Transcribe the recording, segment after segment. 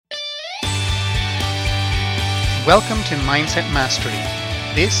Welcome to Mindset Mastery.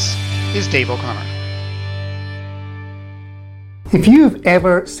 This is Dave O'Connor. If you've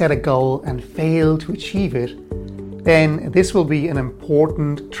ever set a goal and failed to achieve it, then this will be an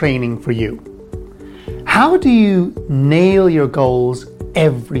important training for you. How do you nail your goals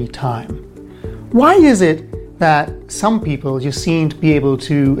every time? Why is it that some people just seem to be able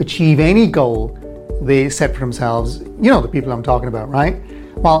to achieve any goal they set for themselves? You know the people I'm talking about, right?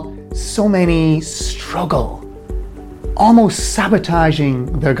 While so many struggle, almost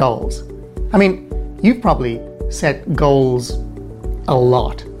sabotaging their goals. I mean, you've probably set goals a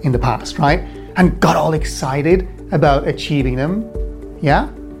lot in the past, right? And got all excited about achieving them,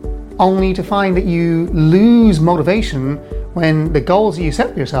 yeah? Only to find that you lose motivation when the goals that you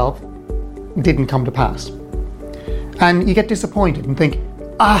set for yourself didn't come to pass. And you get disappointed and think,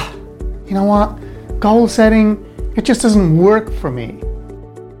 you know what? Goal setting, it just doesn't work for me.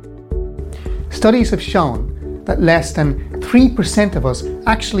 Studies have shown that less than 3% of us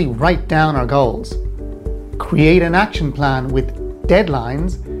actually write down our goals, create an action plan with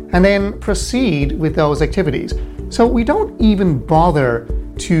deadlines, and then proceed with those activities. So we don't even bother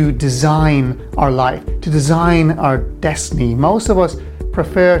to design our life, to design our destiny. Most of us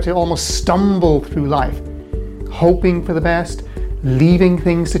prefer to almost stumble through life, hoping for the best, leaving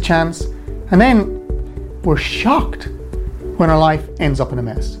things to chance, and then we're shocked when our life ends up in a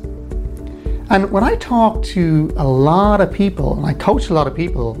mess. And when I talk to a lot of people, and I coach a lot of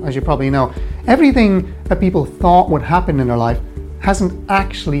people, as you probably know, everything that people thought would happen in their life hasn't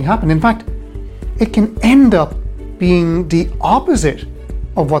actually happened. In fact, it can end up being the opposite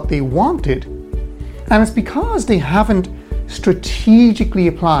of what they wanted. And it's because they haven't strategically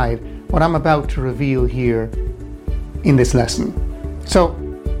applied what I'm about to reveal here in this lesson. So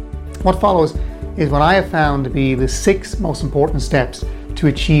what follows is what I have found to be the 6 most important steps to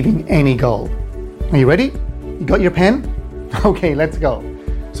achieving any goal. Are you ready? You got your pen? Okay, let's go.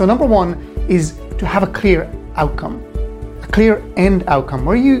 So number 1 is to have a clear outcome, a clear end outcome,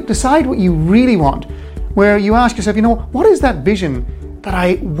 where you decide what you really want, where you ask yourself, what is that vision that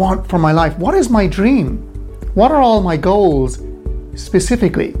I want for my life? What is my dream? What are all my goals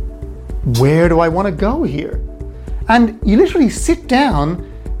specifically? Where do I want to go here? And you literally sit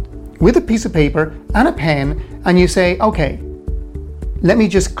down with a piece of paper and a pen and you say, okay, let me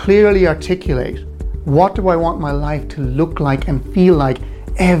just clearly articulate, what do I want my life to look like and feel like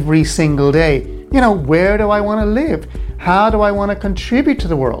every single day? Where do I want to live? How do I want to contribute to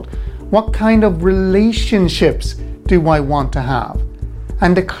the world? What kind of relationships do I want to have?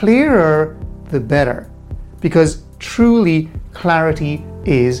 And the clearer, the better, because truly clarity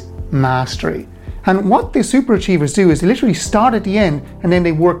is mastery. And what the superachievers do is they literally start at the end and then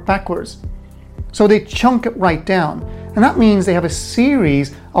they work backwards. So they chunk it right down. And that means they have a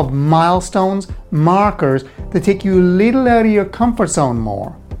series of milestones, markers that take you a little out of your comfort zone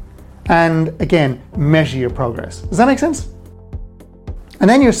more. And again, measure your progress. Does that make sense? And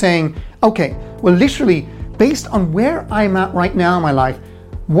then you're saying, okay, well, literally, based on where I'm at right now in my life,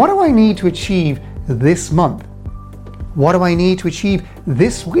 what do I need to achieve this month? What do I need to achieve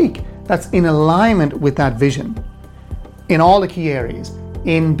this week that's in alignment with that vision in all the key areas,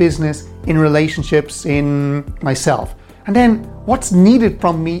 in business, in relationships, in myself? And then what's needed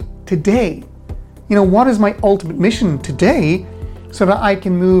from me today? What is my ultimate mission today so that I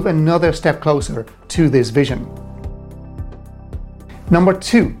can move another step closer to this vision? Number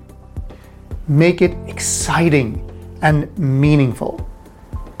 2, make it exciting and meaningful.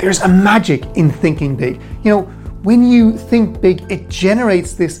 There's a magic in thinking big. When you think big, it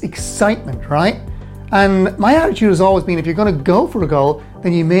generates this excitement, right? And my attitude has always been, if you're going to go for a goal,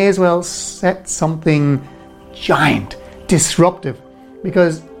 then you may as well set something giant, disruptive,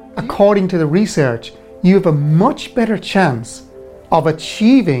 because according to the research, you have a much better chance of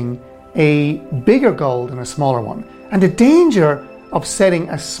achieving a bigger goal than a smaller one. And the danger of setting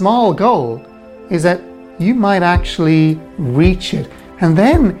a small goal is that you might actually reach it, and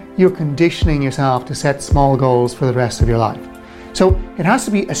then you're conditioning yourself to set small goals for the rest of your life. So it has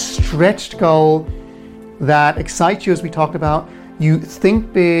to be a stretched goal that excites you, as we talked about. You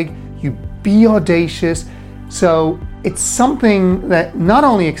think big, you be audacious. So it's something that not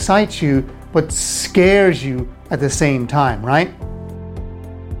only excites you, but scares you at the same time, right?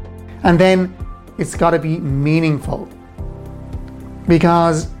 And then it's got to be meaningful.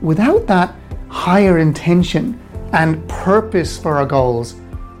 Because without that higher intention and purpose for our goals,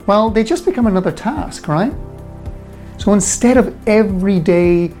 well, they just become another task, right? So instead of every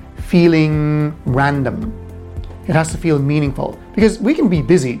day feeling random, it has to feel meaningful. Because we can be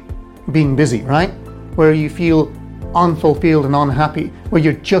busy, being busy, right? Where you feel unfulfilled and unhappy, where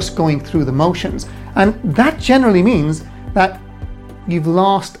you're just going through the motions. And that generally means that you've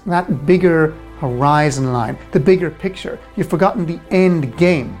lost that bigger horizon line, the bigger picture. You've forgotten the end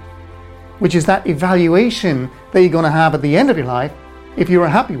game, which is that evaluation that you're going to have at the end of your life if you are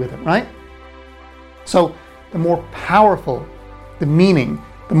happy with it, right? So the more powerful the meaning,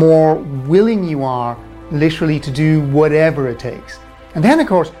 the more willing you are literally to do whatever it takes. And then, of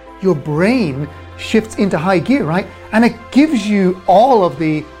course, your brain shifts into high gear, right? And it gives you all of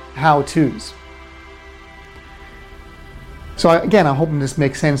the how-tos. So again, I'm hoping this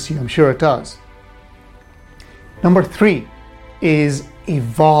makes sense to you. I'm sure it does. Number 3 is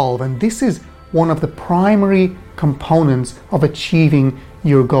evolve. And this is one of the primary components of achieving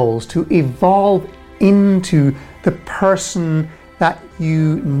your goals, to evolve into the person that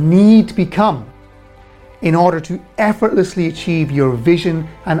you need to become in order to effortlessly achieve your vision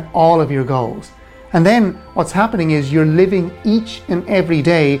and all of your goals. And then what's happening is you're living each and every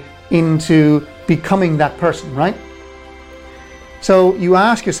day into becoming that person, right? So you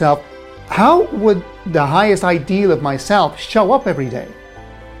ask yourself, how would the highest ideal of myself show up every day?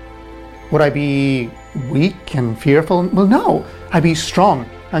 Would I be weak and fearful? Well, no. I'd be strong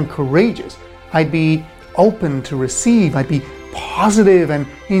and courageous. I'd be open to receive. I'd be positive and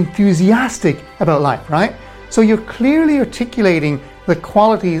enthusiastic about life, right? So you're clearly articulating the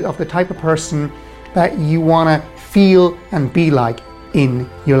qualities of the type of person that you want to feel and be like in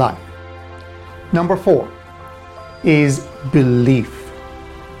your life. Number 4 is belief.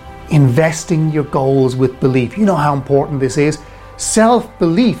 Investing your goals with belief. You know how important this is.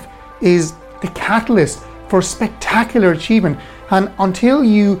 Self-belief is the catalyst for spectacular achievement. And until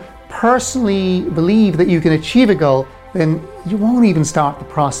you personally believe that you can achieve a goal, then you won't even start the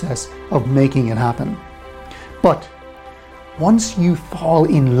process of making it happen. But once you fall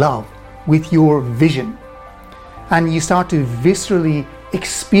in love with your vision and you start to viscerally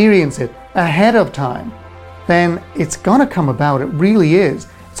experience it ahead of time, then it's gonna come about. It really is.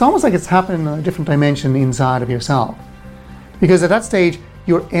 It's almost like it's happening in a different dimension inside of yourself. Because at that stage,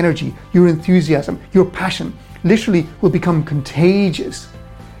 your energy, your enthusiasm, your passion literally will become contagious.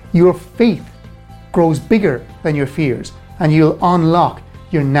 Your faith grows bigger than your fears, and you'll unlock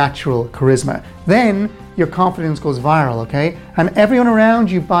your natural charisma. Then your confidence goes viral, okay? And everyone around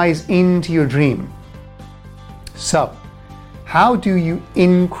you buys into your dream. So, how do you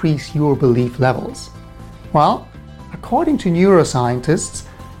increase your belief levels? Well, according to neuroscientists,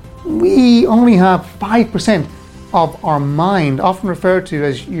 we only have 5% of our mind, often referred to,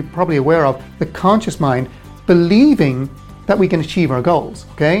 as you're probably aware of, the conscious mind, believing that we can achieve our goals,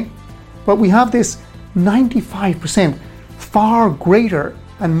 okay? But we have this 95% far greater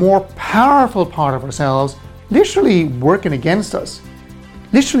and more powerful part of ourselves literally working against us,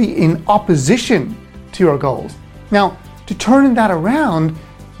 literally in opposition to our goals. Now, to turn that around,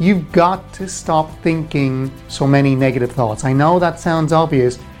 you've got to stop thinking so many negative thoughts. I know that sounds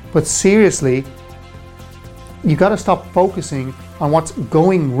obvious, but seriously, you got to stop focusing on what's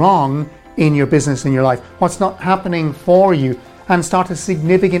going wrong in your business, in your life, what's not happening for you, and start to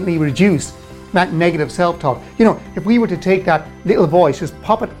significantly reduce that negative self-talk. You know, if we were to take that little voice, just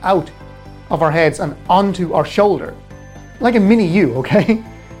pop it out of our heads and onto our shoulder, like a mini you, okay?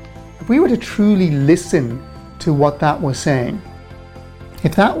 If we were to truly listen to what that was saying,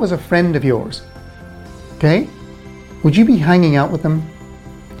 if that was a friend of yours, okay, would you be hanging out with them?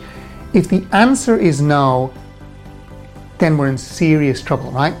 If the answer is no, then we're in serious trouble,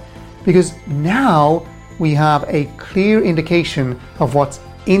 right? Because now we have a clear indication of what's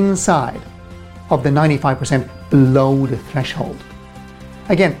inside of the 95% below the threshold.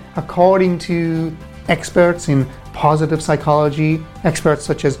 Again, according to experts in positive psychology, experts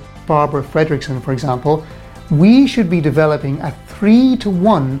such as Barbara Fredrickson, for example, we should be developing a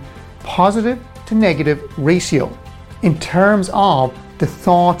 3-to-1 positive to negative ratio in terms of the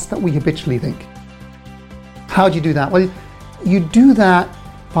thoughts that we habitually think. How do you do that? Well, you do that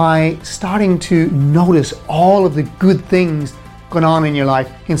by starting to notice all of the good things going on in your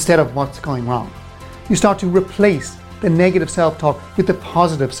life instead of what's going wrong. You start to replace the negative self-talk with the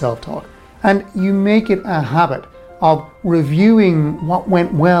positive self-talk, and you make it a habit of reviewing what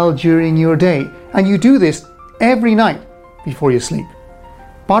went well during your day, and you do this every night before you sleep.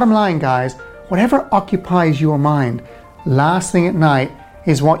 Bottom line, guys, whatever occupies your mind last thing at night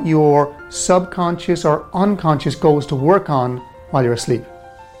is what your subconscious or unconscious goes to work on while you're asleep.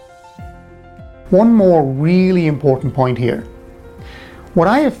 One more really important point here. What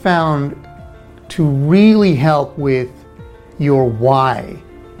I have found to really help with your why,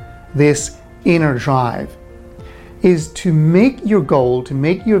 this inner drive, is to make your goal, to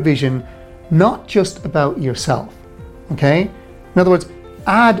make your vision not just about yourself, okay? In other words,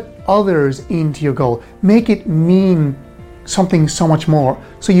 add others into your goal. Make it mean something so much more.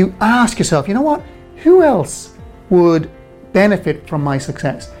 So you ask yourself, you know what? Who else would benefit from my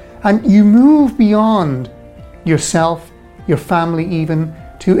success? And you move beyond yourself, your family even,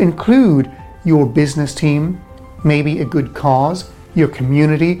 to include your business team, maybe a good cause, your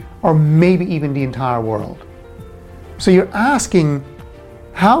community, or maybe even the entire world. So you're asking,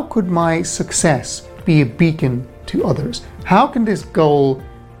 how could my success be a beacon to others? How can this goal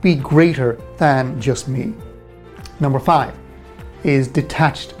be greater than just me? Number 5 is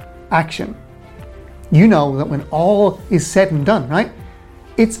detached action. You know that when all is said and done, right?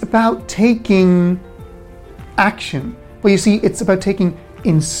 It's about taking action. Well, you see, it's about taking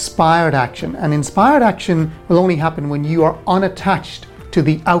inspired action. And inspired action will only happen when you are unattached to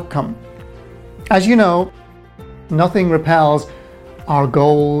the outcome. As you know, nothing repels our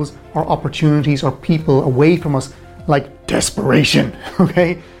goals, our opportunities, or people away from us like desperation,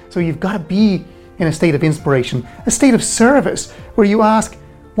 okay? So you've got to be in a state of inspiration, a state of service, where you ask,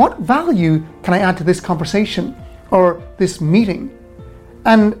 what value can I add to this conversation or this meeting?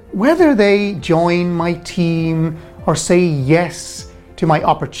 And whether they join my team or say yes to my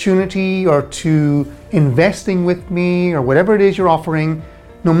opportunity or to investing with me or whatever it is you're offering,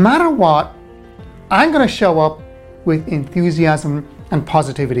 no matter what, I'm going to show up with enthusiasm and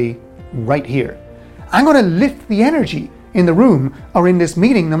positivity right here. I'm going to lift the energy in the room or in this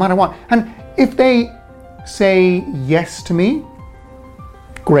meeting no matter what. And if they say yes to me,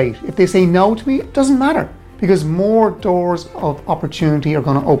 great. If they say no to me, it doesn't matter, because more doors of opportunity are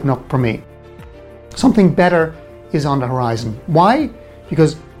going to open up for me. Something better is on the horizon. Why?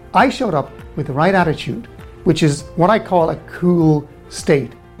 Because I showed up with the right attitude, which is what I call a cool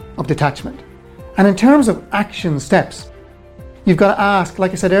state of detachment. And in terms of action steps, you've got to ask,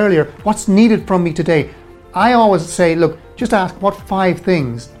 like I said earlier, what's needed from me today? I always say, look, just ask what 5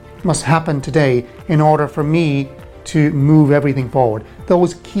 things must happen today in order for me to move everything forward.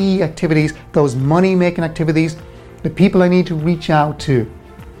 Those key activities, those money-making activities, the people I need to reach out to,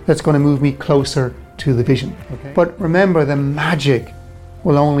 that's going to move me closer to the vision. Okay. But remember, the magic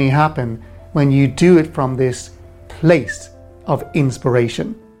will only happen when you do it from this place of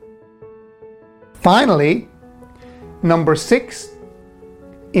inspiration. Finally, number 6,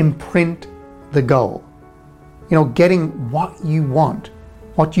 imprint the goal. You know, getting what you want,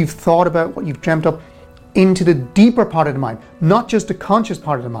 what you've thought about, what you've dreamt up, into the deeper part of the mind, not just the conscious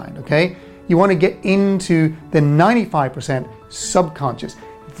part of the mind, okay? You want to get into the 95% subconscious.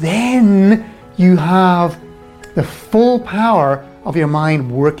 Then you have the full power of your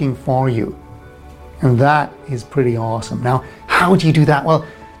mind working for you. And that is pretty awesome. Now, how do you do that? Well,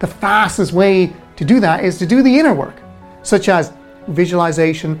 the fastest way to do that is to do the inner work, such as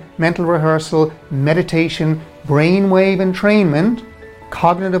visualization, mental rehearsal, meditation, brainwave entrainment,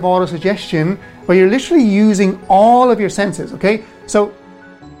 cognitive autosuggestion, where you're literally using all of your senses, okay? So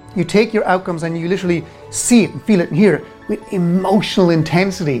you take your outcomes and you literally see it and feel it and hear it with emotional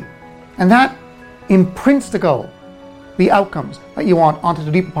intensity. And that imprints the goal, the outcomes that you want, onto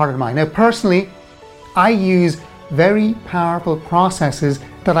the deeper part of the mind. Now, personally, I use very powerful processes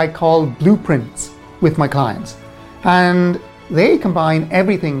that I call blueprints with my clients. And they combine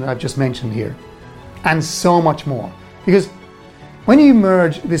everything that I've just mentioned here and so much more. Because when you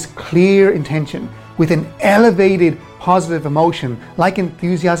merge this clear intention with an elevated positive emotion like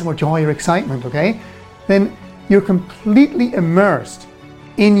enthusiasm or joy or excitement, okay, then you're completely immersed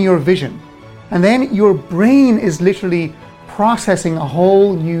in your vision. And then your brain is literally processing a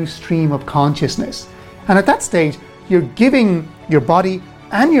whole new stream of consciousness. And at that stage, you're giving your body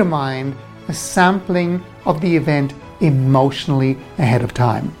and your mind a sampling of the event emotionally ahead of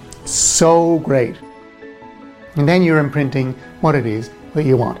time. So great. And then you're imprinting what it is that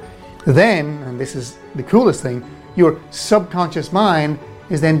you want. Then, and this is the coolest thing, your subconscious mind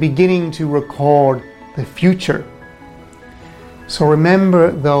is then beginning to record the future. So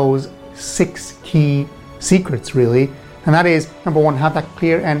remember those 6 key secrets, really. And that is, number 1, have that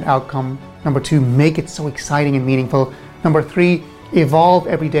clear end outcome. Number 2, make it so exciting and meaningful. Number 3, evolve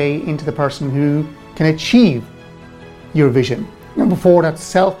every day into the person who can achieve your vision. Number 4, that's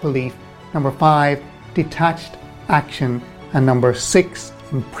self-belief. Number 5, detached action. And number 6,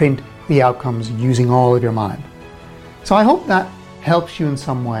 imprint the outcomes using all of your mind. So I hope that helps you in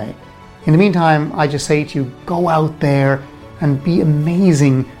some way. In the meantime, I just say to you, go out there and be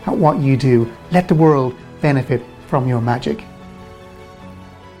amazing at what you do. Let the world benefit from your magic.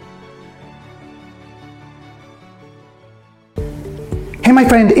 Hey my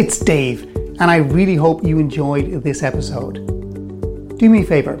friend, it's Dave, and I really hope you enjoyed this episode. do me a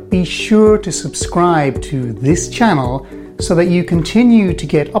favor, be sure to subscribe to this channel so that you continue to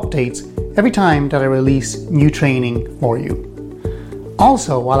get updates every time that I release new training for you.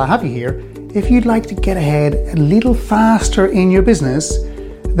 Also, while I have you here, if you'd like to get ahead a little faster in your business,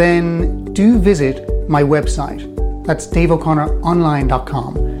 then do visit my website. That's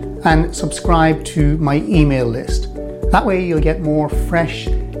daveoconnoronline.com, and subscribe to my email list. That way you'll get more fresh,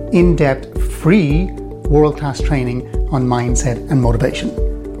 in-depth, free, world-class training on mindset and motivation.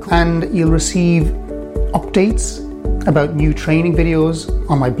 And you'll receive updates about new training videos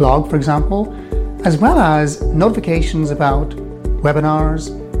on my blog, for example, as well as notifications about webinars,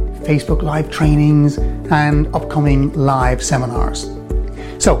 Facebook live trainings, and upcoming live seminars.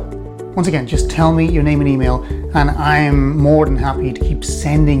 So, once again, just tell me your name and email, and I am more than happy to keep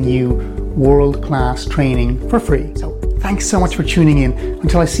sending you world-class training for free. So, thanks so much for tuning in.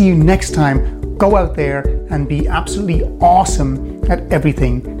 Until I see you next time, go out there and be absolutely awesome at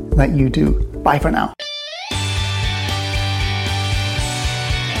everything that you do. Bye for now.